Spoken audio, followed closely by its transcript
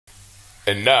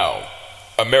And now,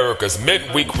 America's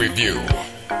Midweek Review.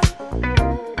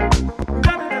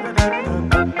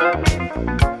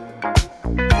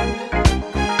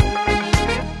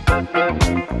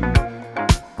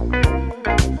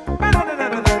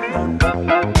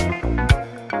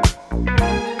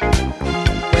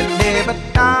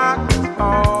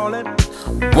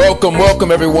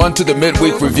 Welcome everyone to the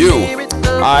Midweek Review.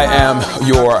 I am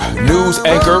your news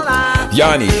anchor,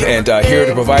 Yanni, and here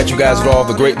to provide you guys with all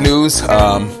the great news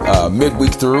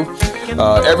midweek through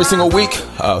every single week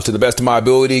to the best of my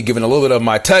ability, giving a little bit of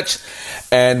my touch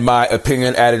and my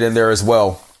opinion added in there as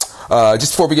well.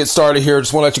 Just before we get started here,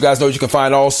 just want to let you guys know you can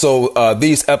find also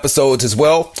these episodes as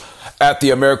well at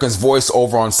the American's Voice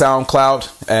over on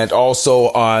SoundCloud and also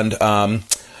on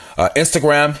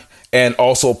Instagram and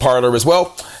also Parler as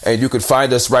well. And you can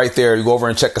find us right there. You go over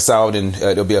and check us out, and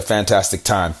it'll be a fantastic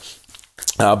time.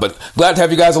 But glad to have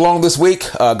you guys along this week.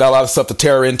 Got a lot of stuff to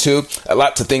tear into,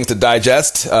 lots of things to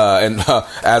digest, and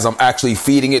as I'm actually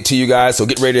feeding it to you guys. So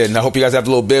get ready, and I hope you guys have the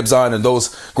little bibs on and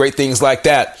those great things like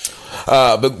that.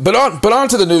 But on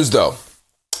to the news though.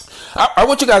 I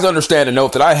want you guys to understand and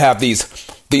note that I have these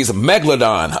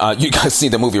megalodon. You guys see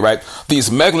the movie, right? These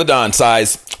megalodon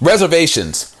size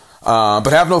reservations. But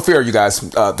have no fear, you guys.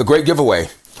 The great giveaway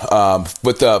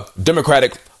with the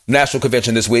Democratic National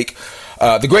Convention this week.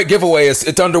 The great giveaway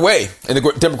it's underway in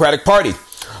the Democratic Party.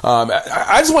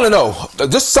 I just want to know,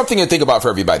 just something to think about for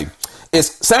everybody. Is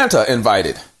Santa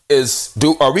invited?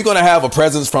 Are we going to have a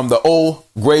presence from the old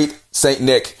great Saint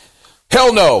Nick?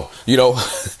 Hell no. You know,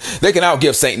 they can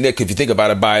outgive Saint Nick if you think about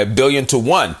it by 1,000,000,000 to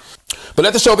 1. But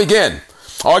let the show begin.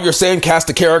 All your same cast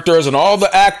of characters and all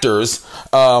the actors,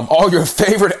 all your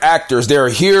favorite actors, they're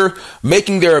here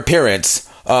making their appearance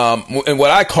in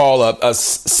what I call a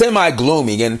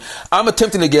semi-gloomy. And I'm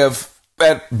attempting to give,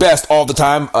 at best, all the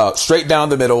time, straight down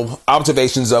the middle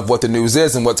observations of what the news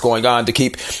is and what's going on to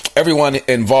keep everyone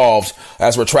involved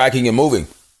as we're tracking and moving.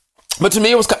 But to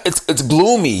me, it's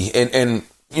gloomy and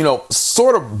you know,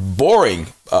 sort of boring,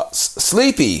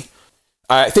 sleepy.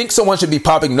 I think someone should be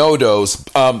popping no-dos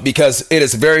because it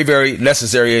is very, very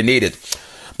necessary and needed.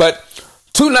 But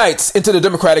 2 nights into the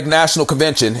Democratic National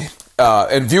Convention,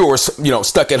 and viewers, you know,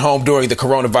 stuck at home during the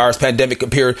coronavirus pandemic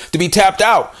appear to be tapped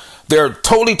out. They're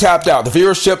totally tapped out. The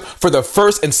viewership for the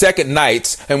first and second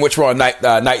nights, in which we're on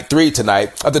night 3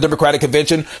 tonight of the Democratic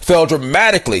Convention, fell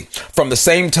dramatically from the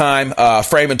same time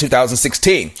frame in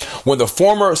 2016, when the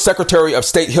former Secretary of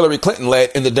State Hillary Clinton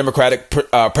led in the Democratic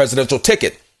presidential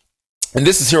ticket. And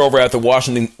this is here over at the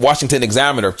Washington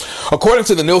Examiner. According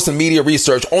to the Nielsen Media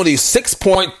Research, only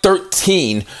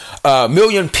 6.13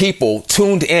 million people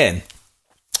tuned in.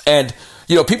 And,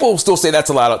 you know, people still say that's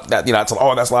a lot of that, you know, that's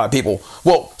a lot of people.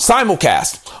 Well,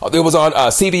 simulcast. It was on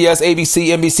CBS, ABC,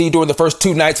 NBC during the first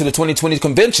 2 nights of the 2020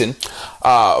 convention,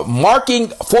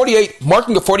 marking a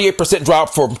 48%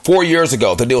 drop from 4 years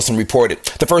ago, the Nielsen reported.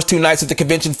 The first 2 nights of the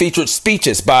convention featured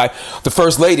speeches by the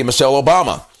First Lady, Michelle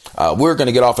Obama. We're going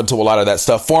to get off into a lot of that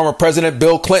stuff. Former President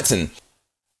Bill Clinton.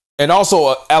 And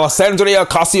also Alexandria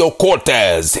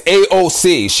Ocasio-Cortez,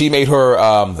 AOC. She made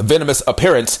her venomous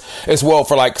appearance as well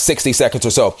for like 60 seconds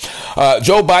or so.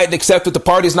 Joe Biden accepted the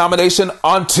party's nomination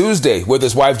on Tuesday with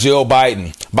his wife Jill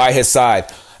Biden by his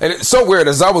side. And it's so weird.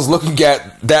 As I was looking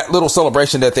at that little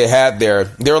celebration that they had there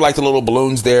were like the little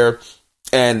balloons there.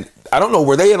 And I don't know,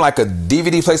 were they in like a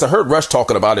DVD place? I heard Rush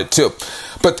talking about it too.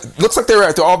 But looks like they were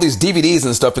after all these DVDs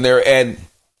and stuff in there. And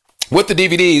with the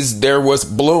DVDs, there was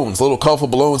balloons, little colorful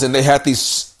balloons. And they had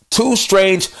these 2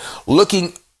 strange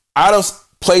looking out of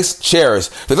place chairs.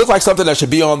 They look like something that should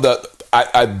be on the,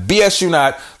 I BS you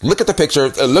not, look at the picture.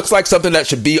 It looks like something that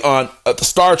should be on the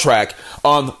Star Trek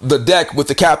on the deck with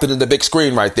the captain and the big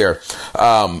screen right there.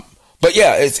 But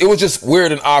yeah, it was just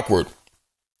weird and awkward.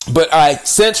 But I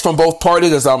sense from both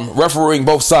parties, as I'm refereeing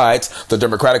both sides, the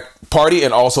Democratic Party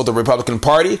and also the Republican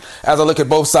Party, as I look at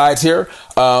both sides here,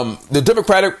 the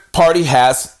Democratic Party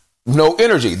has no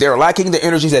energy. They're lacking the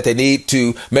energy that they need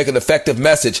to make an effective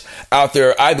message out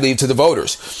there, I believe, to the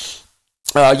voters.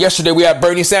 Yesterday, we had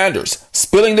Bernie Sanders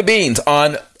spilling the beans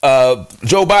on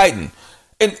Joe Biden.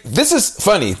 And this is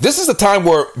funny. This is a time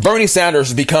where Bernie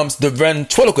Sanders becomes the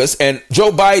ventriloquist and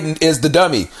Joe Biden is the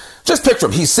dummy. Just picture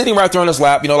him. He's sitting right there on his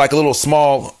lap, you know, like a little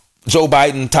small Joe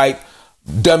Biden type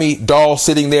dummy doll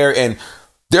sitting there. And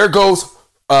there goes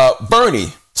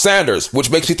Bernie Sanders,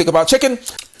 which makes you think about chicken.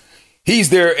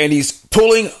 He's there and he's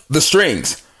pulling the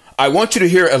strings. I want you to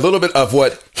hear a little bit of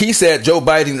what he said Joe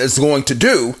Biden is going to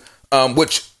do,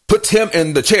 which puts him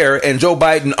in the chair and Joe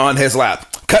Biden on his lap.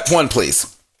 Cut 1,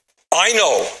 please. I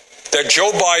know that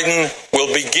Joe Biden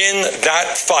will begin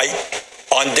that fight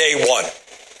on day 1.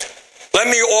 Let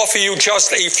me offer you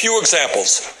just a few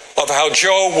examples of how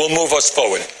Joe will move us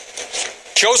forward.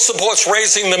 Joe supports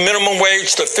raising the minimum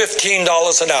wage to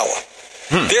 $15 an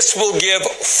hour. This will give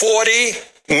 40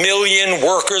 million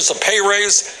workers a pay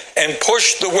raise and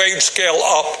push the wage scale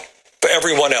up for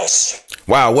everyone else.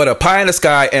 Wow, what a pie in the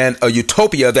sky and a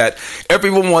utopia that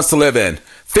everyone wants to live in.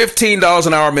 $15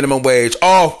 an hour minimum wage.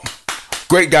 Oh,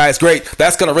 great, guys, great.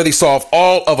 That's going to really solve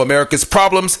all of America's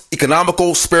problems,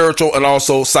 economical, spiritual, and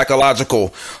also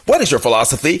psychological. What is your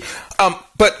philosophy?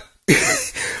 But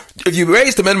if you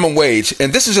raise the minimum wage,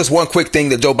 and this is just one quick thing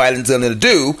that Joe Biden's going to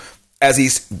do as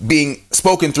he's being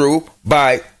spoken through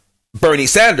by Bernie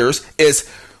Sanders, is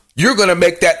you're going to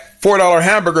make that $4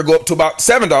 hamburger go up to about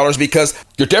 $7 because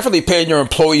you're definitely paying your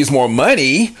employees more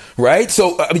money, right?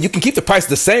 So I mean, you can keep the price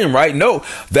the same, right? No,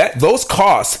 that those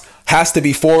costs has to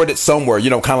be forwarded somewhere, you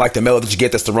know, kind of like the mail that you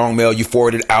get that's the wrong mail. You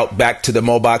forward it out back to the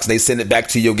mailbox and they send it back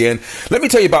to you again. Let me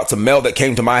tell you about some mail that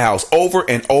came to my house over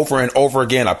and over and over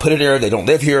again. I put it there. They don't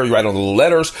live here. You write on little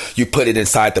letters. You put it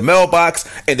inside the mailbox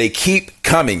and they keep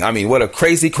coming. I mean, what a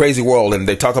crazy, crazy world. And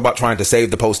they talk about trying to save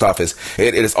the post office.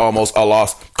 It is almost a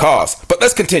lost cause. But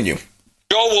let's continue.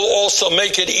 Joe will also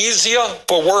make it easier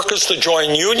for workers to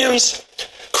join unions,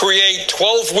 create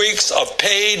 12 weeks of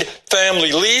paid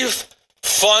family leave,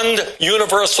 fund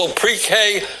universal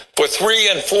pre-K for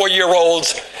 3- and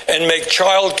 4-year-olds, and make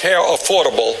child care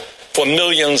affordable for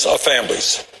millions of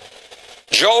families.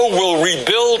 Joe will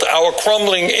rebuild our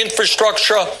crumbling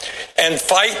infrastructure and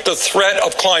fight the threat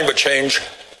of climate change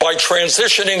by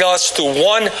transitioning us to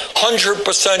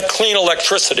 100% clean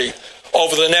electricity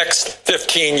over the next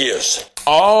 15 years.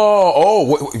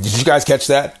 Did you guys catch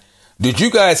that?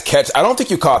 I don't think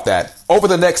you caught that. Over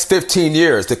the next 15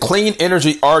 years, the clean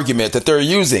energy argument that they're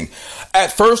using.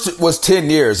 At first, it was 10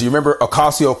 years. You remember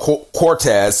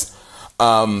Ocasio-Cortez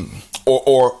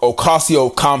or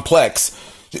Ocasio-Complex.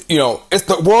 You know,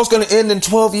 the world's going to end in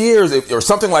 12 years or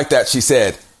something like that, she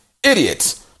said.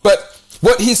 Idiots. But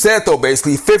what he said, though,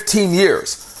 basically 15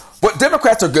 years. What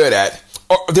Democrats are good at,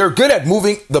 they're good at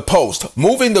moving the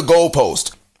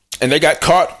goalpost. And they got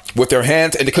caught with their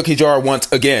hands in the cookie jar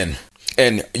once again.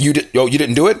 And you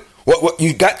didn't do it? What?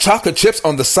 You got chocolate chips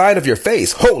on the side of your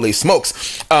face. Holy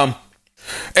smokes. And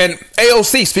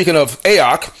AOC, speaking of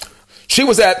AOC, she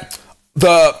was at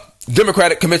the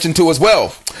Democratic convention too as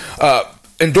well,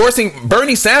 endorsing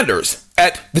Bernie Sanders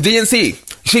at the DNC.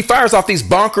 She fires off these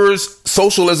bonkers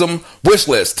socialism wish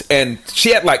list, and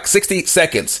she had like 60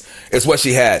 seconds is what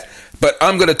she had. But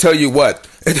I'm going to tell you what,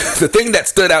 the thing that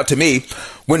stood out to me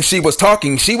when she was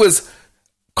talking, she was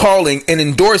calling and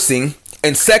endorsing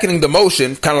and seconding the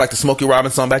motion, kind of like the Smokey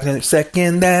Robinson song back then,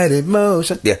 second that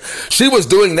emotion. Yeah, she was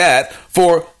doing that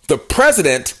for the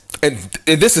president. And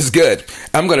this is good.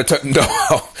 I'm going to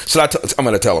I'm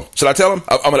going to tell him. Should I tell him?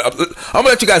 I'm going to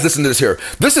let you guys listen to this here.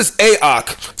 This is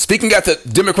AOC speaking at the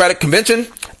Democratic convention.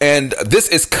 And this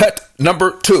is cut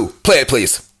number 2. Play it,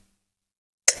 please.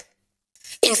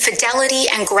 In fidelity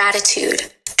and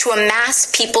gratitude to a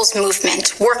mass people's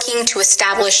movement working to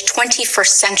establish 21st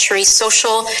century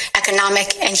social,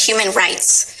 economic, and human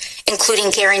rights, including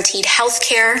guaranteed health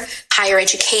care, higher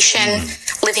education,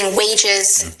 living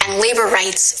wages, and labor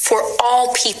rights for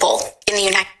all people in the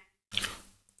United States.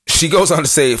 She goes on to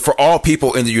say, for all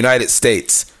people in the United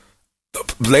States,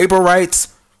 labor rights,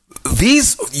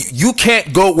 you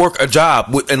can't go work a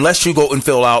job unless you go and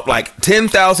fill out like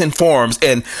 10,000 forms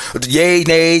and yay,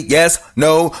 nay, yes,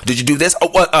 no, did you do this?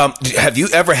 Have you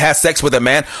ever had sex with a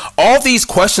man? All these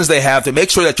questions they have to make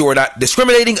sure that you are not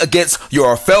discriminating against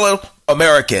your fellow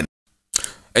American.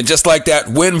 And just like that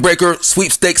windbreaker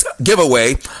sweepstakes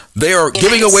giveaway, they are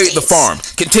giving away the farm.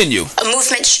 Continue. A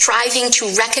movement striving to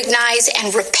recognize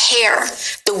and repair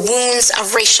the wounds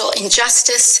of racial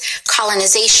injustice,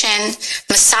 colonization,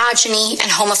 misogyny, and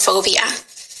homophobia,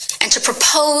 and to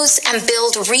propose and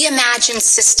build reimagined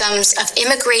systems of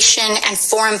immigration and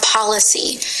foreign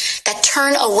policy that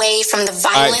turn away from the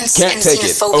violence and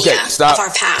xenophobia of our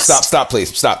past. Stop,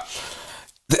 please. Stop.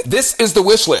 This is the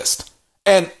wish list.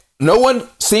 And no one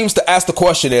seems to ask the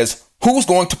question is, who's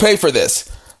going to pay for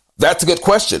this? That's a good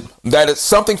question. That is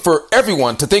something for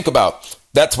everyone to think about.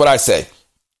 That's what I say.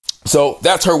 So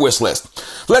that's her wish list.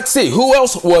 Let's see. Who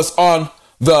else was on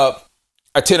the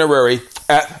itinerary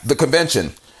at the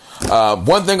convention?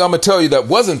 One thing I'm going to tell you that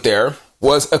wasn't there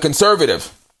was a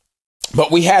conservative. But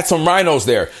we had some rhinos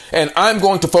there. And I'm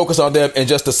going to focus on them in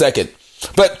just a second.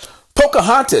 But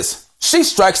Pocahontas, she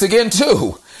strikes again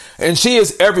too. And she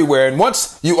is everywhere. And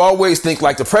once you always think,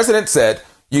 like the president said,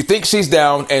 you think she's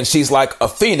down and she's like a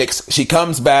phoenix. She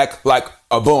comes back like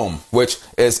a boom, which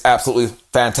is absolutely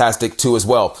fantastic too as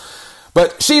well.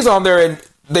 But she's on there and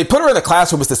they put her in the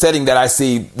classroom. It's the setting that I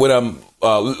see when I'm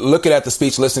looking at the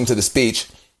speech, listening to the speech.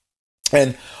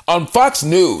 And on Fox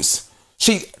News,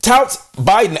 she touts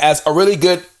Biden as a really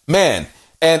good man.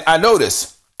 And I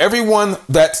notice everyone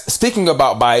that's speaking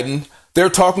about Biden, they're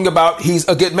talking about he's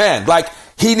a good man. Like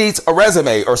he needs a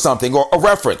resume or something, or a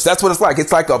reference. That's what it's like.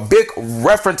 It's like a big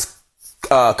reference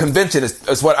convention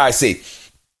is what I see.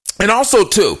 And also,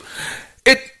 too,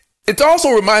 it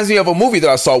also reminds me of a movie that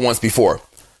I saw once before,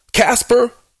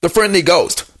 Casper the Friendly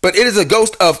Ghost. But it is a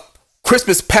ghost of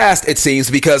Christmas past, it seems,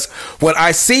 because when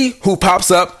I see who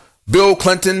pops up, Bill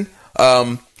Clinton,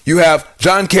 you have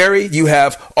John Kerry, you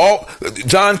have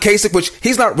John Kasich, which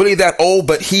he's not really that old,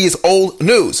 but he is old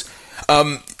news.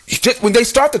 When they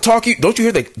start to talk, don't you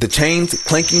hear the chains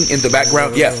clinking in the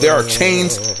background? Yeah, there are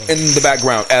chains in the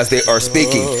background as they are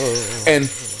speaking.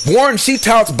 And Warren, she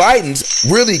touts Biden's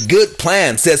really good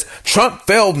plan, says Trump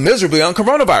failed miserably on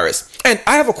coronavirus. And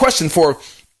I have a question for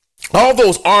all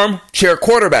those armchair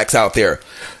quarterbacks out there,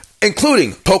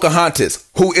 including Pocahontas,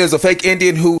 who is a fake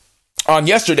Indian who on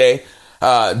yesterday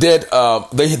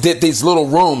they did these little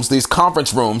rooms, these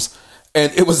conference rooms,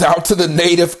 and it was out to the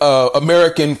Native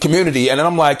American community. And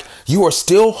I'm like, you are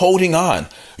still holding on.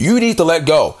 You need to let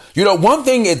go. You know, one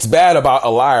thing it's bad about a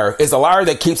liar is a liar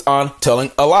that keeps on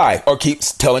telling a lie or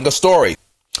keeps telling a story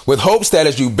with hopes that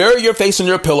as you bury your face in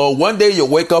your pillow, one day you'll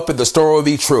wake up and the story will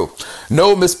be true.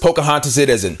 No, Miss Pocahontas, it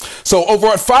isn't. So over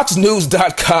at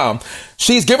foxnews.com,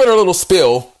 she's given her little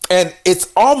spiel, and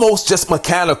it's almost just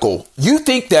mechanical. You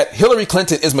think that Hillary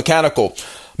Clinton is mechanical.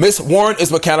 Miss Warren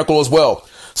is mechanical as well.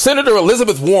 Senator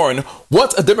Elizabeth Warren,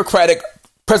 once a Democratic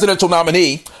presidential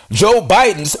nominee, Joe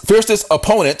Biden's fiercest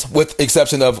opponent, with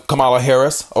exception of Kamala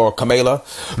Harris or Kamala,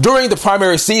 during the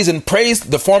primary season,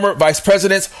 praised the former vice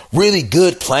president's really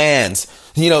good plans.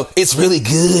 You know, it's really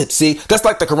good. See, that's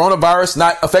like the coronavirus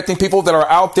not affecting people that are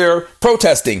out there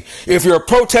protesting. If you're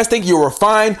protesting, you are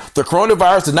fine. The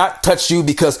coronavirus did not touch you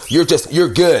because you're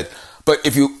good. But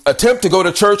if you attempt to go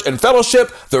to church and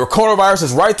fellowship, the coronavirus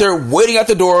is right there waiting at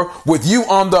the door with you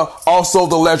on also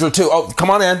the ledger too. Oh, come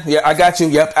on in. Yeah, I got you.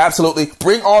 Yep, absolutely.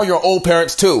 Bring all your old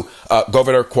parents too,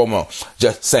 Governor Cuomo.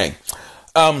 Just saying.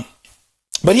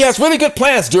 But he has really good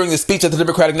plans during the speech at the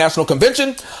Democratic National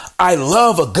Convention. I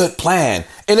love a good plan.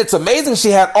 And it's amazing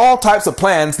she had all types of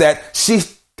plans that she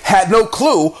had no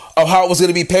clue of how it was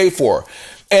going to be paid for.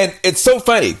 And it's so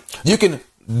funny. You can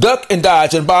duck and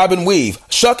dodge and bob and weave,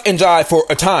 shuck and jive for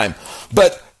a time.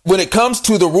 But when it comes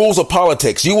to the rules of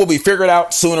politics, you will be figured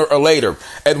out sooner or later.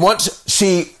 And once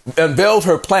she unveiled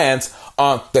her plans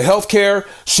on the health care,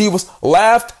 she was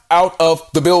laughed out of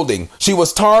the building. She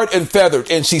was tarred and feathered,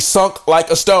 and she sunk like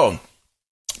a stone.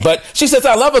 But she says,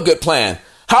 I love a good plan.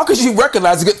 How could you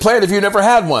recognize a good plan if you never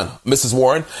had one, Mrs.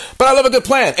 Warren? But I love a good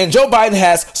plan. And Joe Biden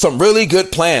has some really good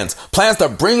plans. Plans to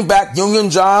bring back union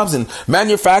jobs and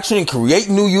manufacturing, create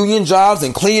new union jobs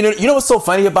and clean it. You know what's so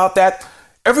funny about that?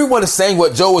 Everyone is saying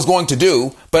what Joe is going to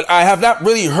do, but I have not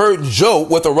really heard Joe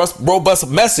with a robust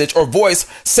message or voice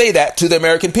say that to the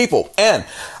American people. And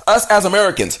us as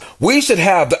Americans, we should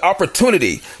have the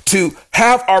opportunity to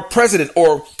have our president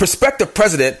or prospective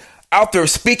president out there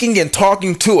speaking and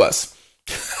talking to us.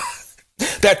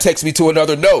 That takes me to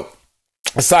another note,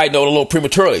 a side note a little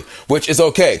prematurely, which is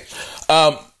okay.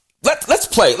 Let's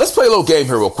play a little game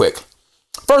here real quick.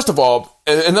 First of all,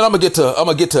 and then I'm gonna get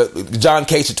to John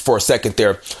Kasich for a second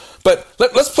there, but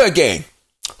let's play a game.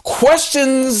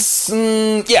 Questions.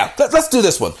 Let's do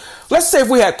this one. Let's say if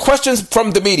we had questions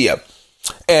from the media,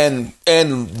 and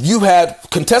you had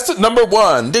contestant number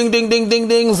one, ding ding ding ding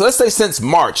ding. Let's say since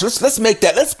March. Let's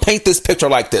paint this picture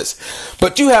like this.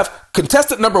 But you have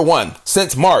contestant number one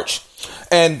since March,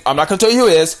 and I'm not gonna tell you who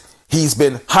it is. He's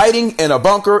been hiding in a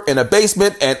bunker in a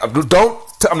basement, and I'm not going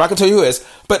to tell you who it is,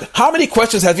 but how many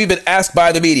questions have you been asked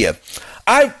by the media?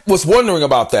 I was wondering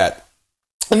about that.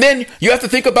 And then you have to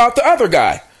think about the other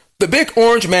guy, the big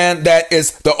orange man that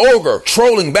is the ogre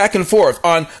trolling back and forth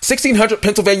on 1600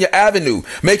 Pennsylvania Avenue,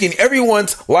 making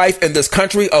everyone's life in this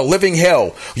country a living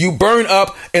hell. You burn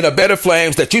up in a bed of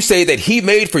flames that you say that he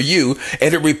made for you,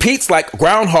 and it repeats like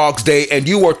Groundhog's Day, and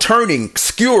you are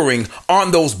skewering on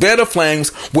those bed of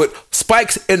flames with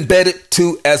spikes embedded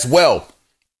too as well.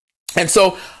 And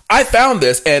so I found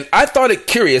this, and I thought it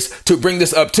curious to bring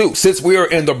this up too, since we are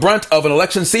in the brunt of an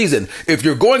election season. If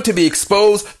you're going to be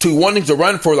exposed to wanting to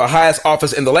run for the highest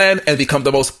office in the land and become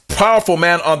the most powerful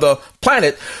man on the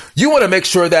planet, you want to make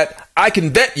sure that I can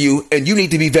vet you, and you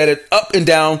need to be vetted up and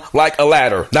down like a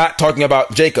ladder. Not talking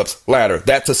about Jacob's ladder.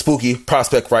 That's a spooky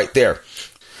prospect right there.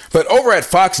 But over at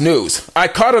Fox News, I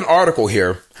caught an article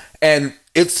here, and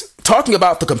it's talking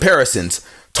about the comparisons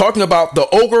talking about the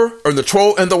ogre or the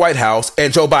troll in the White House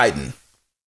and Joe Biden.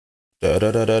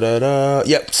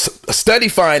 Yep. A study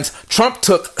finds Trump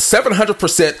took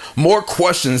 700% more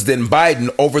questions than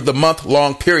Biden over the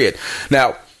month-long period.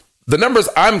 Now, the numbers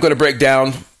I'm going to break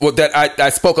down that I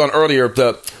spoke on earlier,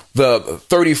 the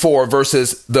 34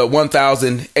 versus the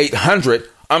 1,800,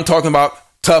 I'm talking about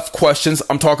tough questions.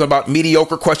 I'm talking about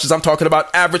mediocre questions. I'm talking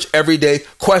about average, everyday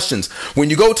questions. When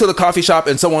you go to the coffee shop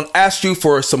and someone asks you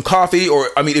for some coffee,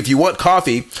 if you want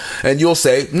coffee, and you'll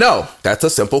say, no, that's a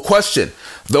simple question.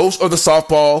 Those are the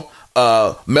softball,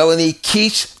 Melanie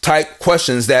Keach type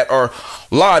questions that are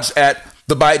lodged at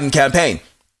the Biden campaign.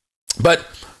 But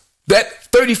that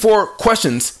 34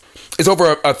 questions is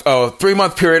over a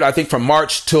 3-month period, I think from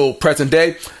March till present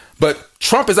day. But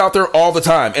Trump is out there all the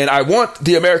time. And I want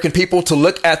the American people to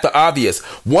look at the obvious.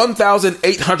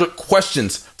 1,800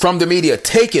 questions from the media,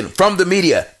 taken from the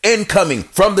media, incoming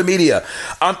from the media.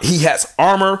 He has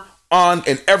armor on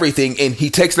and everything, and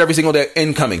he takes it every single day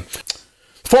incoming.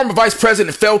 Former vice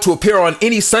president failed to appear on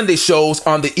any Sunday shows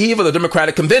on the eve of the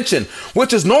Democratic convention,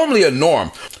 which is normally a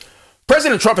norm.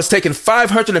 President Trump has taken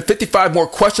 555 more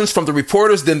questions from the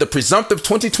reporters than the presumptive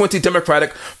 2020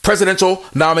 Democratic presidential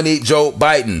nominee Joe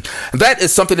Biden. That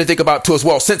is something to think about too as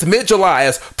well. Since mid-July,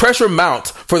 as pressure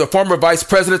mounts for the former vice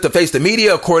president to face the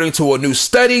media, according to a new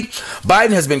study,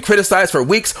 Biden has been criticized for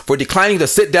weeks for declining to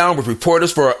sit down with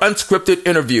reporters for unscripted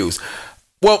interviews.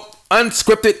 Well,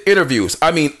 unscripted interviews,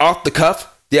 off the cuff.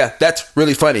 Yeah, that's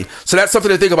really funny. So that's something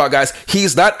to think about, guys.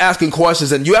 He's not asking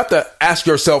questions, and you have to ask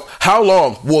yourself, how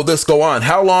long will this go on?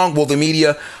 How long will the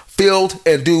media field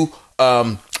and do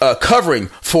covering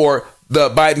for the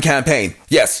Biden campaign?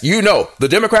 Yes, the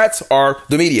Democrats are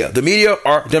the media. The media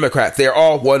are Democrats. They're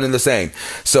all one and the same.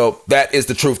 So that is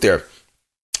the truth there.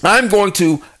 I'm going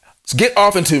to get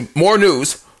off into more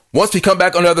news once we come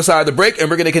back on the other side of the break, and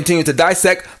we're going to continue to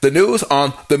dissect the news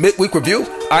on the Midweek Review.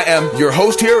 I am your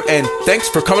host here, and thanks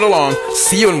for coming along.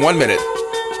 See you in 1 minute.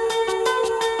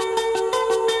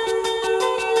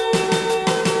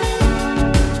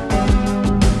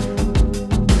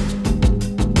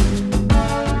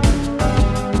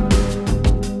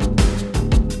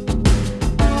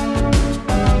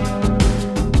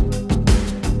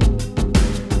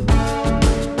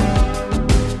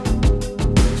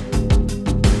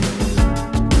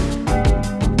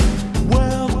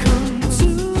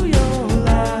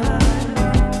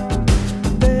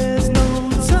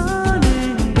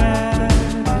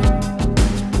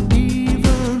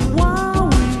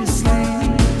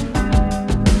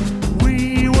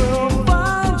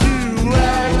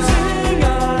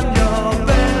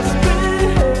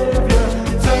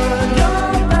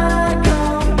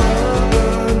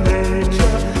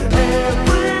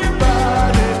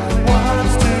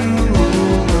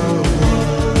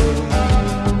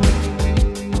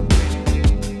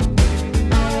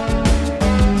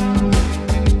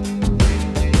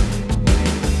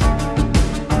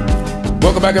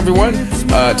 Welcome back, everyone,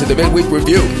 to the Midweek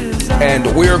Review. And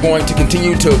we're going to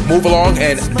continue to move along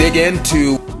and dig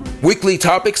into weekly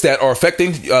topics that are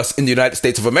affecting us in the United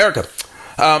States of America.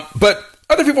 But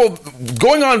other people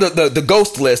going on the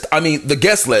ghost list, the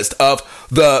guest list of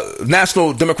the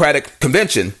National Democratic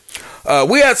Convention,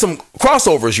 we had some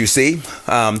crossovers, you see.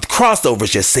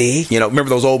 Remember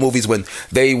those old movies when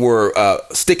they were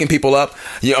sticking people up?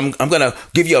 I'm going to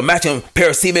give you a matching pair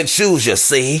of cement shoes, you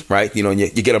see, right? You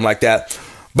get them like that.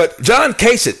 But John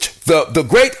Kasich, the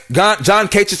great John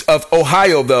Kasich of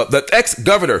Ohio, the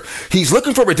ex-governor, he's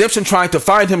looking for redemption, trying to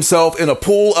find himself in a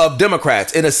pool of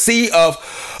Democrats, in a sea of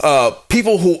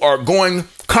people who are going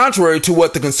contrary to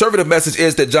what the conservative message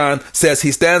is that John says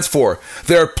he stands for.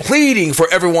 They're pleading for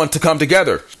everyone to come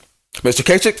together. Mr.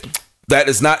 Kasich, that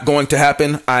is not going to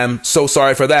happen. I'm so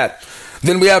sorry for that.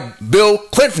 Then we have Bill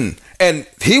Clinton, and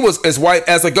he was as white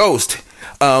as a ghost,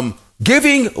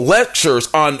 giving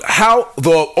lectures on how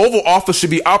the Oval Office should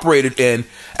be operated in,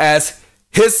 as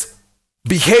his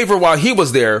behavior while he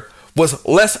was there was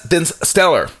less than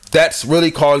stellar. That's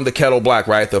really calling the kettle black,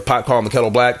 right? The pot calling the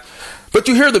kettle black. But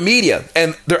you hear the media,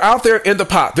 and they're out there in the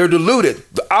pot. They're deluded.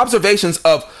 The observations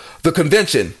of the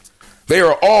convention, they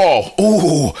are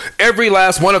all, every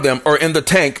last one of them are in the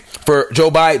tank for Joe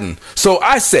Biden. So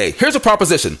I say, here's a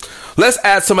proposition. Let's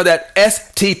add some of that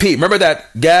STP. Remember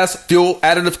that gas, fuel,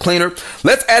 additive cleaner?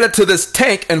 Let's add it to this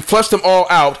tank and flush them all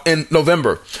out in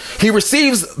November. He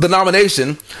receives the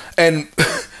nomination, and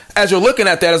as you're looking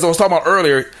at that, as I was talking about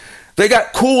earlier, they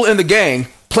got Kool and the Gang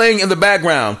playing in the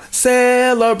background.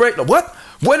 Celebrate.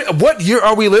 What year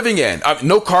are we living in?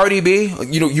 No Cardi B.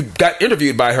 You got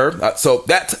interviewed by her. So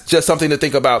that's just something to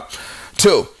think about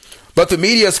too. But the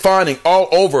media is fawning all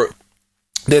over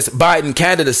this Biden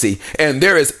candidacy, and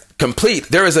there is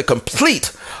a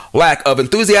complete lack of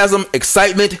enthusiasm,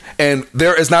 excitement, and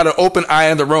there is not an open eye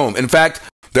in the room. In fact,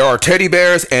 there are teddy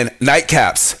bears and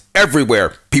nightcaps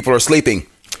everywhere. People are sleeping.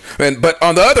 But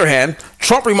on the other hand,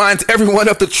 Trump reminds everyone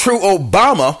of the true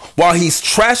Obama while he's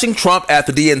trashing Trump at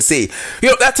the DNC.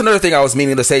 That's another thing I was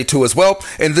meaning to say too as well.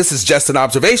 And this is just an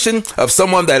observation of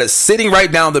someone that is sitting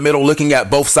right down the middle looking at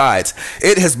both sides.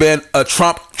 It has been a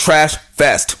Trump trash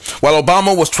fest. While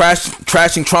Obama was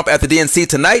trashing Trump at the DNC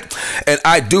tonight, and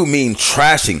I do mean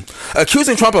trashing,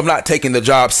 accusing Trump of not taking the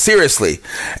job seriously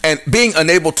and being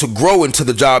unable to grow into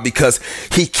the job because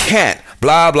he can't,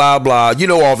 blah, blah, blah. You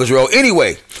know all the drill.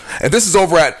 Anyway, and this is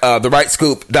over at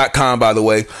therightscoop.com, by the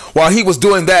way. While he was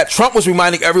doing that, Trump was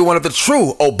reminding everyone of the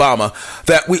true Obama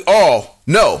that we all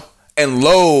know and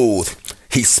loathe.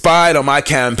 He spied on my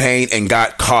campaign and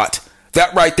got caught.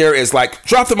 That right there is like,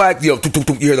 drop the mic, you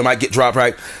hear the mic get dropped,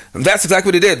 right? And that's exactly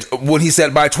what he did when he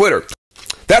said by Twitter.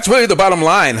 That's really the bottom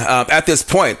line at this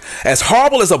point. As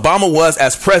horrible as Obama was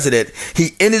as president, he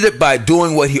ended it by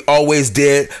doing what he always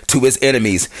did to his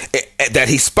enemies, that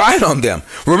he spied on them.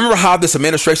 Remember how this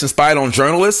administration spied on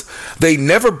journalists? They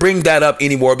never bring that up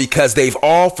anymore because they've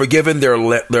all forgiven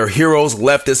their hero's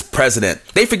leftist president.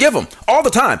 They forgive him all the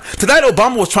time. Tonight,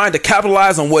 Obama was trying to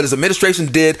capitalize on what his administration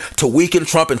did to weaken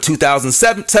Trump in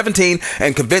 2017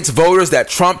 and convince voters that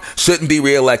Trump shouldn't be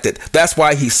reelected. That's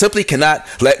why he simply cannot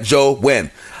let Joe win.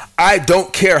 I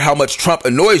don't care how much Trump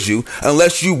annoys you.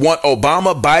 Unless you want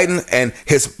Obama, Biden, and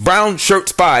his brown shirt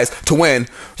spies to win,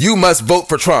 you must vote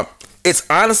for Trump. It's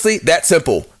honestly that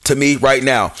simple to me right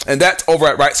now. And that's over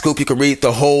at Right Scoop. You can read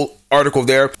the whole article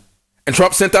there. And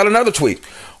Trump sent out another tweet.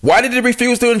 Why did he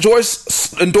refuse to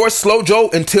endorse Slow Joe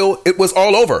until it was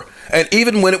all over? And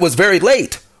even when it was very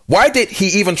late, why did he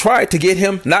even try to get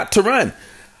him not to run?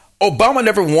 Obama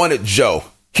never wanted Joe.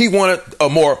 He wanted a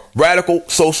more radical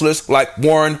socialist like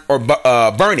Warren or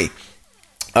Bernie.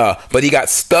 But he got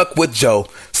stuck with Joe.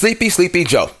 Sleepy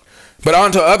Joe. But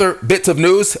on to other bits of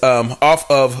news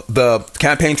off of the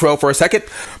campaign trail for a second.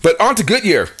 But on to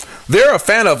Goodyear. They're a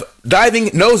fan of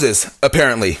diving noses,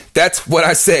 apparently. That's what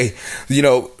I say.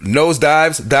 Nose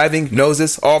dives, diving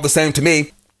noses, all the same to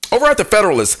me. Over at the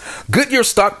Federalist, Goodyear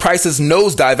stock prices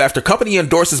nosedive after company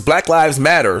endorses Black Lives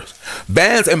Matter,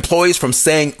 bans employees from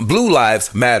saying Blue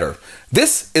Lives Matter.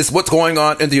 This is what's going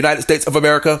on in the United States of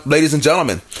America, ladies and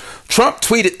gentlemen. Trump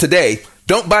tweeted today,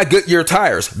 "Don't buy Goodyear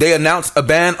tires." They announced a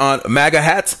ban on MAGA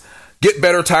hats. Get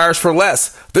better tires for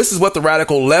less. This is what the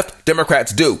radical left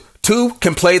Democrats do. Two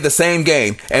can play the same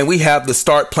game, and we have to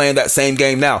start playing that same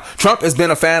game now. Trump has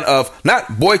been a fan of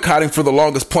not boycotting for the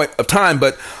longest point of time,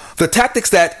 but the tactics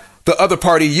that the other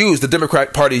party used, the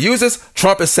Democrat Party uses,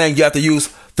 Trump is saying you have to use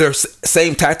their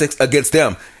same tactics against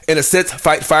them. In a sense,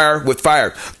 fight fire with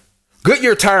fire.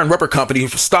 Goodyear Tire and Rubber Company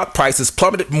stock prices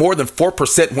plummeted more than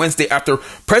 4% Wednesday after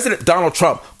President Donald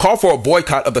Trump called for a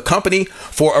boycott of the company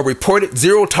for a reported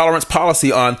zero-tolerance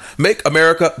policy on Make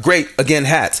America Great Again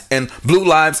hats and Blue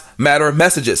Lives Matter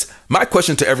messages. My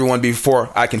question to everyone before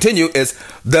I continue is,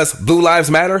 does Blue Lives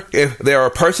Matter if they're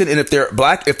a person and if they're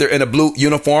black, if they're in a blue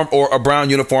uniform or a brown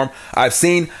uniform? I've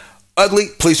seen ugly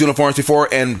police uniforms before,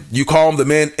 and you call them the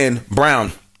men in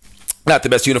brown. Not the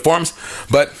best uniforms,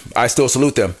 but I still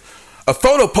salute them. A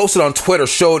photo posted on Twitter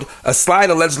showed a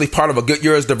slide allegedly part of a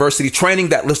Goodyear's diversity training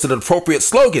that listed appropriate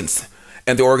slogans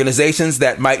and the organizations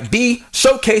that might be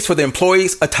showcased for the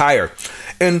employees' attire.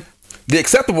 In the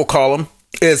acceptable column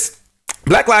is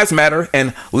Black Lives Matter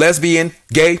and lesbian,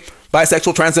 gay,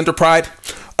 bisexual, transgender pride,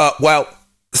 while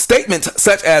statements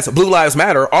such as Blue Lives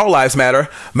Matter, All Lives Matter,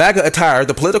 MAGA attire,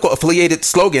 the political affiliated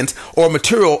slogans or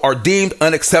material are deemed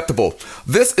unacceptable.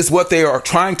 This is what they are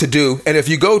trying to do. And if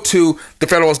you go to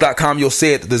thefederalist.com, you'll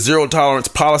see it, the zero tolerance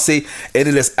policy. And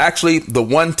it is actually the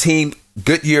one team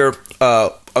Goodyear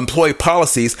employee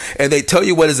policies, and they tell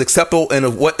you what is acceptable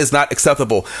and what is not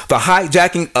acceptable. The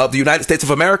hijacking of the United States of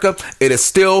America, it is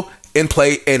still in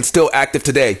play and still active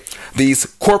today. These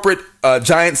corporate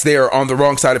giants, they are on the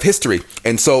wrong side of history,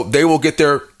 and so they will get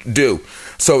their due.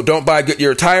 So don't buy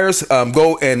Goodyear tires.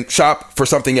 Go and shop for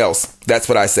something else. That's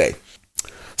what I say.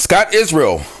 Scott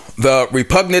Israel, the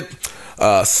repugnant,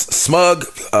 smug,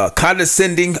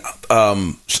 condescending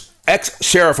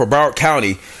ex-sheriff of Broward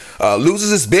County,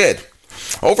 loses his bid.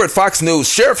 Over at Fox News,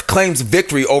 sheriff claims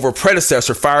victory over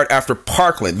predecessor fired after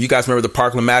Parkland. You guys remember the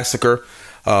Parkland massacre?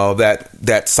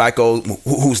 That psycho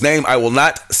whose name I will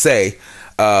not say,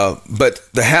 but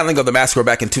the handling of the massacre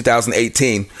back in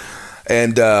 2018.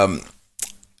 And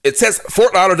it says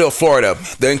Fort Lauderdale, Florida.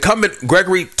 The incumbent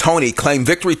Gregory Toney claimed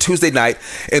victory Tuesday night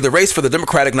in the race for the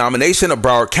Democratic nomination of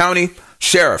Broward County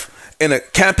Sheriff. in a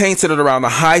campaign centered around the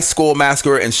high school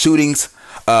massacre and shootings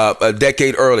a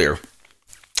decade earlier.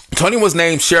 Tony was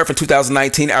named sheriff in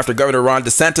 2019 after Governor Ron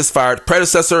DeSantis fired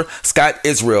predecessor Scott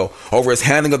Israel over his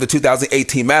handling of the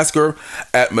 2018 massacre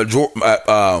at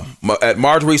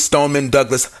Marjorie Stoneman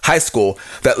Douglas High School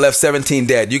that left 17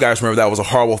 dead. You guys remember that was a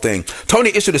horrible thing. Tony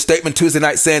issued a statement Tuesday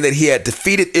night saying that he had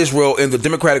defeated Israel in the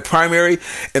Democratic primary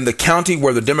in the county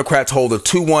where the Democrats hold a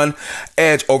 2-1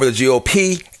 edge over the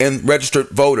GOP and registered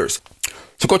voters.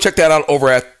 So go check that out over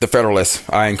at The Federalist.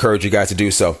 I encourage you guys to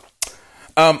do so.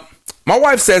 My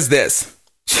wife says this.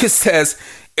 She says,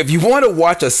 if you want to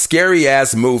watch a scary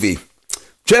ass movie,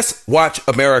 just watch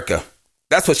America.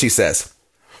 That's what she says.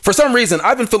 For some reason,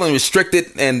 I've been feeling restricted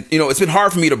and, it's been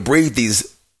hard for me to breathe.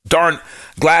 These darn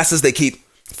glasses, they keep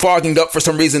fogging up for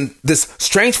some reason. This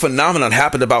strange phenomenon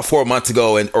happened about 4 months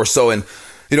ago or so. And,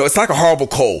 it's like a horrible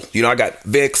cold. I got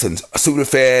Vicks and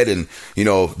Sudafed and,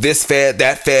 this fed,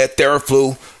 that fed,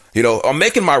 Theraflu. I'm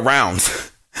making my rounds.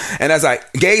 And as I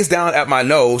gaze down at my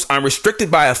nose, I'm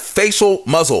restricted by a facial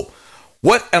muzzle.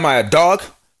 What am I, a dog?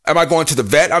 Am I going to the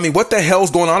vet? I mean, what the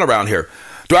hell's going on around here?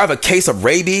 Do I have a case of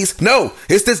rabies? No,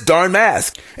 it's this darn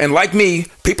mask. And like me,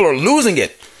 people are losing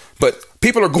it. But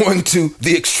people are going to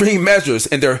the extreme measures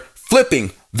and they're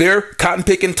flipping their cotton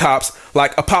picking tops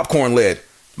like a popcorn lid.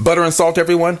 Butter and salt,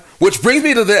 everyone. Which brings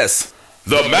me to this.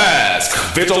 The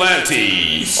Mask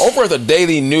Vigilantes. Over at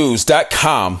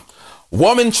thedailynews.com,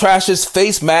 woman trashes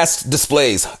face mask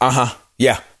displays.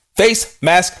 Yeah. Face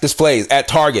mask displays at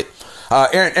Target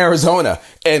in Arizona.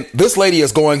 And this lady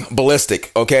is going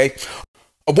ballistic, okay?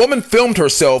 A woman filmed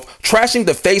herself trashing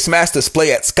the face mask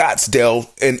display at Scottsdale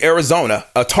in Arizona,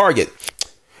 a Target.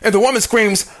 And the woman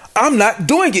screams, "I'm not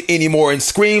doing it anymore," and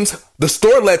screams the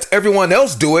store lets everyone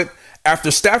else do it.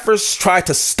 After staffers try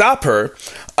to stop her,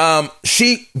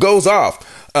 she goes off.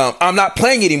 "I'm not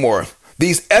playing anymore.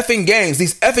 These effing games,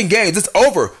 it's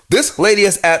over." This lady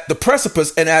is at the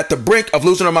precipice and at the brink of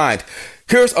losing her mind.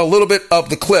 Here's a little bit of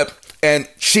the clip, and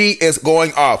she is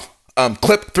going off.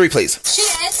 Clip 3, please.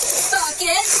 Shit's fucking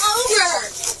over.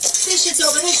 This shit's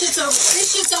over. This shit's over.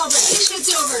 This shit's over. This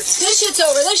shit's over. This shit's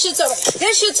over. This shit's over.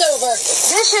 This shit's over.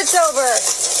 This shit's over.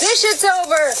 This shit's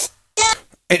over. Yeah.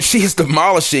 And she is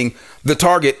demolishing the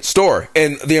Target store.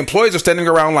 And the employees are standing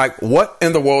around like, what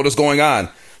in the world is going on?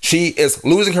 She is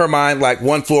losing her mind like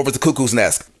one flew over the cuckoo's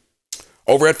nest.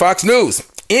 Over at Fox News,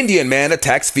 Indian man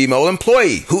attacks female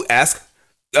employee who asked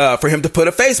for him to put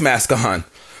a face mask on.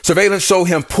 Surveillance showed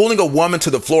him pulling a woman to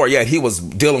the floor. Yeah, he was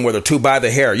dealing with her too by the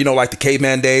hair. Like the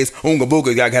caveman days. Oonga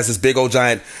Booga guy has this big old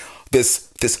giant, this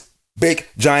big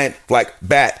giant like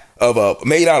bat of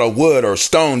made out of wood or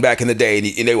stone back in the day.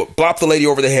 And they would blop the lady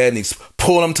over the head and he's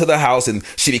pulling him to the house and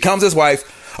she becomes his wife.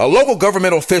 A local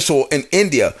government official in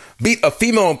India beat a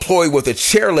female employee with a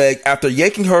chair leg after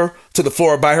yanking her to the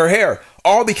floor by her hair,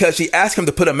 all because she asked him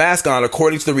to put a mask on,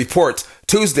 according to the reports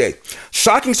Tuesday.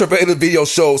 Shocking surveillance video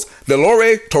shows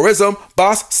Nelore Tourism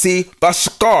Boss C.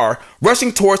 Bashkar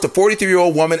rushing towards the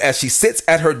 43-year-old woman as she sits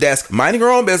at her desk minding her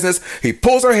own business. He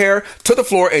pulls her hair to the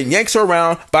floor and yanks her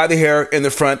around by the hair in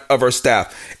the front of her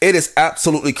staff. It is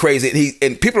absolutely crazy.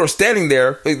 And people are standing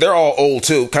there. They're all old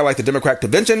too, kind of like the Democratic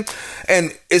convention.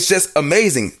 And it's just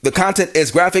amazing. The content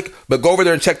is graphic, but go over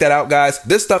there and check that out, guys.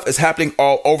 This stuff is happening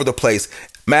all over the place.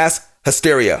 Mass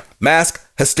hysteria. Mask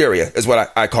hysteria is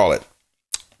what I call it.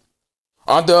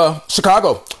 On to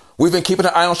Chicago. We've been keeping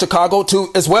an eye on Chicago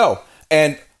too as well.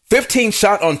 And 15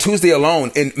 shot on Tuesday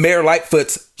alone in Mayor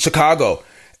Lightfoot's Chicago.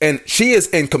 And she is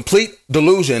in complete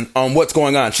delusion on what's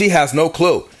going on. She has no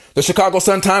clue. The Chicago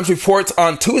Sun-Times reports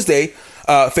on Tuesday,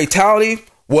 fatality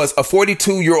was a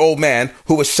 42-year-old man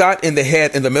who was shot in the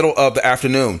head in the middle of the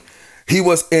afternoon. He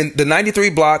was in the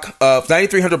 9300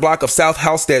 block of South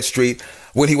Halstead Street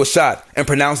when he was shot and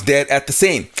pronounced dead at the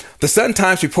scene. The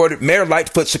Sun-Times reported Mayor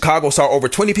Lightfoot Chicago saw over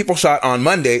 20 people shot on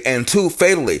Monday and 2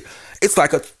 fatally. It's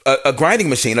like a grinding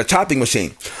machine, a chopping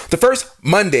machine. The first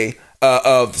Monday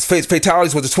of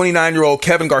fatalities was a 29-year-old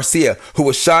Kevin Garcia, who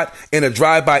was shot in a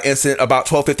drive-by incident about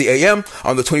 12:50 a.m.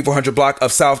 on the 2400 block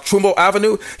of South Trumbull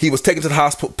Avenue. He was taken to the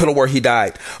hospital where he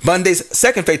died. Monday's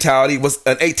second fatality was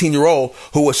an 18-year-old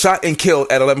who was shot and killed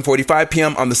at 11:45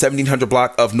 p.m. on the 1700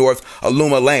 block of North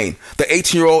Aluma Lane. The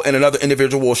 18-year-old and another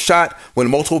individual was shot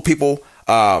when multiple people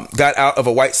got out of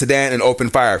a white sedan and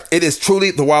opened fire. It is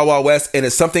truly the Wild Wild West, and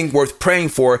it's something worth praying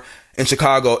for in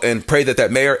Chicago, and pray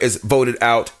that mayor is voted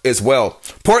out as well.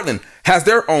 Portland has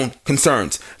their own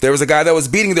concerns. There was a guy that was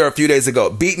beating there a few days ago,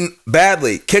 beaten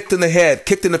badly, kicked in the head,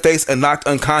 kicked in the face, and knocked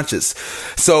unconscious.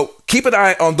 So keep an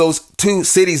eye on those two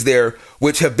cities there,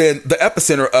 which have been the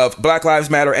epicenter of Black Lives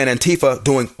Matter and Antifa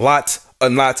doing lots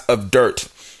and lots of dirt.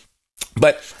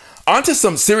 But on to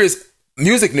some serious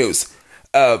music news.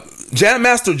 Jam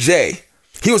Master Jay,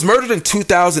 he was murdered in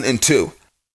 2002.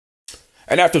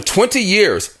 And after 20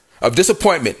 years of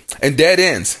disappointment and dead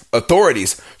ends,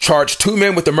 authorities charged 2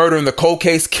 men with the murder in the cold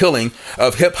case killing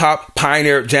of hip-hop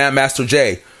pioneer Jam Master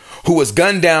Jay, who was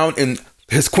gunned down in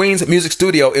his Queens music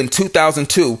studio in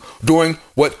 2002 during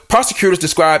what prosecutors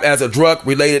describe as a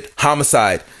drug-related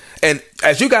homicide. And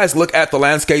as you guys look at the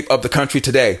landscape of the country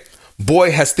today,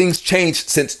 boy, has things changed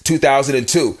since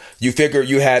 2002. You figure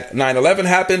you had 9/11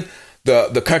 happen,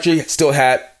 the country still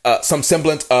had some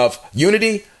semblance of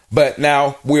unity, but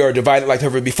now we are divided like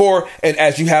never before. And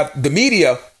as you have the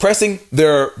media pressing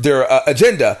their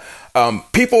agenda,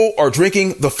 people are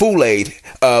drinking the Kool-Aid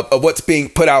of what's being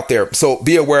put out there. So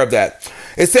be aware of that.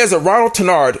 It says that Ronald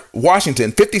Tennard,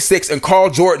 Washington, 56, and Carl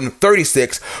Jordan,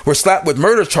 36, were slapped with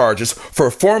murder charges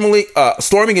for formally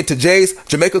storming into Jay's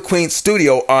Jamaica Queens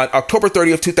studio on October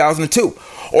 30th, 2002,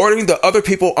 ordering the other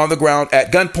people on the ground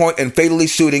at gunpoint and fatally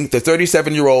shooting the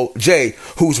 37-year-old Jay,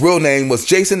 whose real name was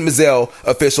Jason Mizell,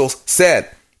 officials said.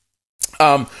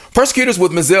 Prosecutors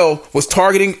with Mizell was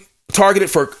targeted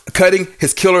for cutting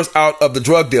his killers out of the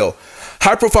drug deal.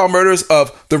 High-profile murders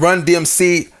of the Run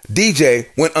DMC DJ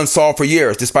went unsolved for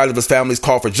years, despite his family's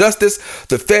call for justice.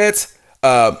 The feds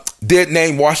did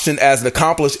name Washington as an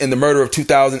accomplice in the murder of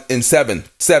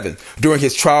 2007 during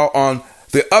his trial on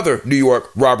the other New York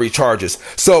robbery charges.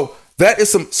 So that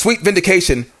is some sweet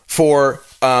vindication for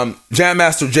Jam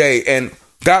Master Jay, and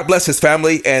God bless his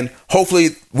family, and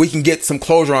hopefully we can get some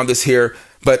closure on this here.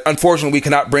 But unfortunately, we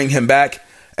cannot bring him back.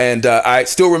 And I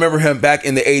still remember him back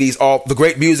in the 80s, all the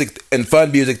great music and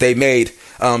fun music they made,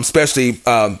 especially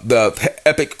the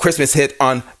epic Christmas hit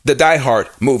on the Die Hard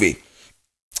movie.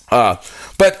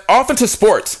 But off into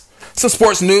sports. So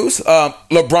sports news,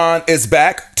 LeBron is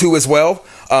back too as well,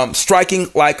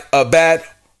 striking like a bad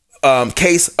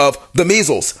case of the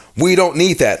measles. We don't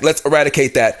need that. Let's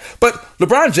eradicate that. But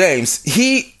LeBron James,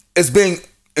 he is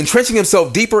entrenching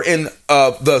himself deeper in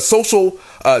the social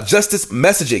justice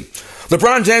messaging.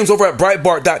 LeBron James over at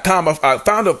Breitbart.com, I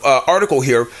found an article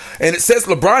here, and it says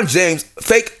LeBron James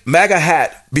fake MAGA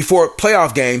hat before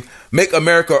playoff game, make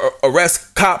America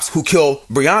arrest cops who kill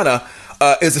Breonna,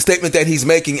 is a statement that he's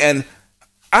making. And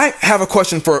I have a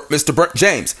question for Mr.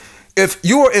 James. If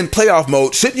you are in playoff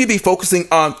mode, shouldn't you be focusing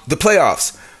on the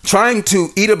playoffs? Trying to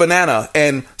eat a banana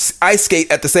and ice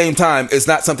skate at the same time is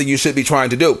not something you should be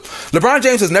trying to do. LeBron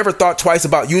James has never thought twice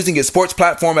about using his sports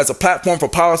platform as a platform for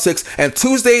politics, and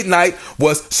Tuesday night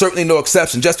was certainly no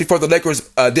exception. Just before the Lakers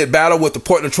did battle with the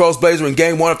Portland Trail Blazers in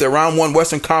Game 1 of their Round 1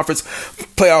 Western Conference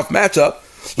playoff matchup,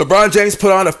 LeBron James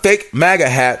put on a fake MAGA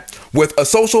hat with a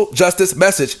social justice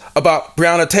message about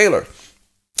Breonna Taylor,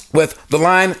 with the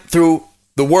line through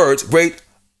the words, "Great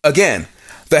again."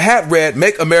 The hat read,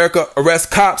 "Make America arrest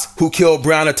cops who killed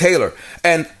Breonna Taylor."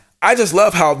 And I just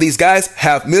love how these guys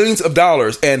have millions of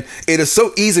dollars, and it is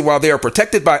so easy while they are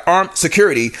protected by armed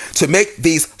security to make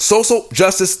these social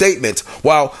justice statements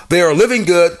while they are living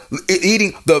good,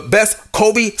 eating the best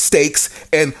Kobe steaks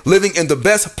and living in the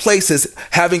best places,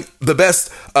 having the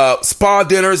best spa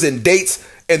dinners and dates,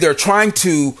 and they're trying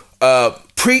to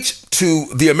preach to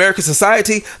the American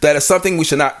society that is something we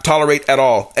should not tolerate at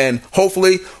all. And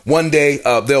hopefully one day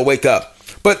they'll wake up.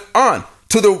 But on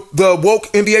to the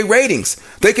woke NBA ratings.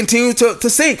 They continue to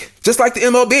sink, just like the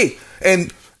MLB.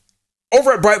 And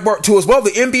over at Breitbart too as well,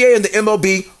 the NBA and the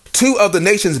MLB, two of the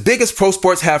nation's biggest pro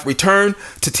sports, have returned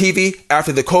to TV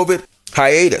after the COVID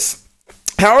hiatus.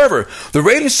 However, the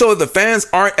ratings show that the fans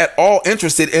aren't at all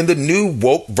interested in the new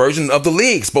woke version of the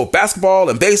leagues. Both basketball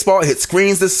and baseball hit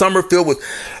screens this summer filled with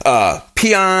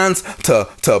peons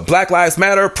to Black Lives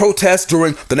Matter protests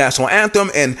during the national anthem,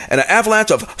 and an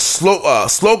avalanche of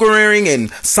sloganeering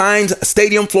and signed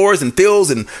stadium floors and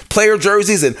fields and player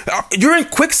jerseys. And you're in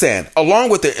quicksand, along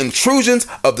with the intrusions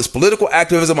of this political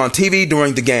activism on TV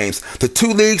during the games. The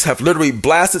two leagues have literally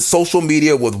blasted social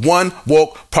media with one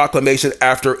woke proclamation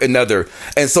after another.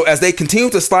 And so as they continue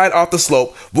to slide off the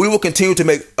slope, we will continue to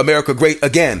make America great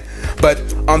again. But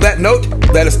on that note,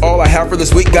 that is all I have for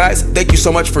this week, guys. Thank you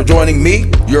so much for joining me,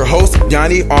 your host,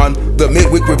 Yanni, on the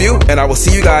Midweek Review. And I will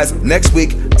see you guys next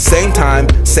week, same time,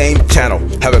 same channel.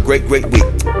 Have a great week.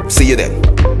 See you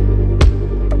then.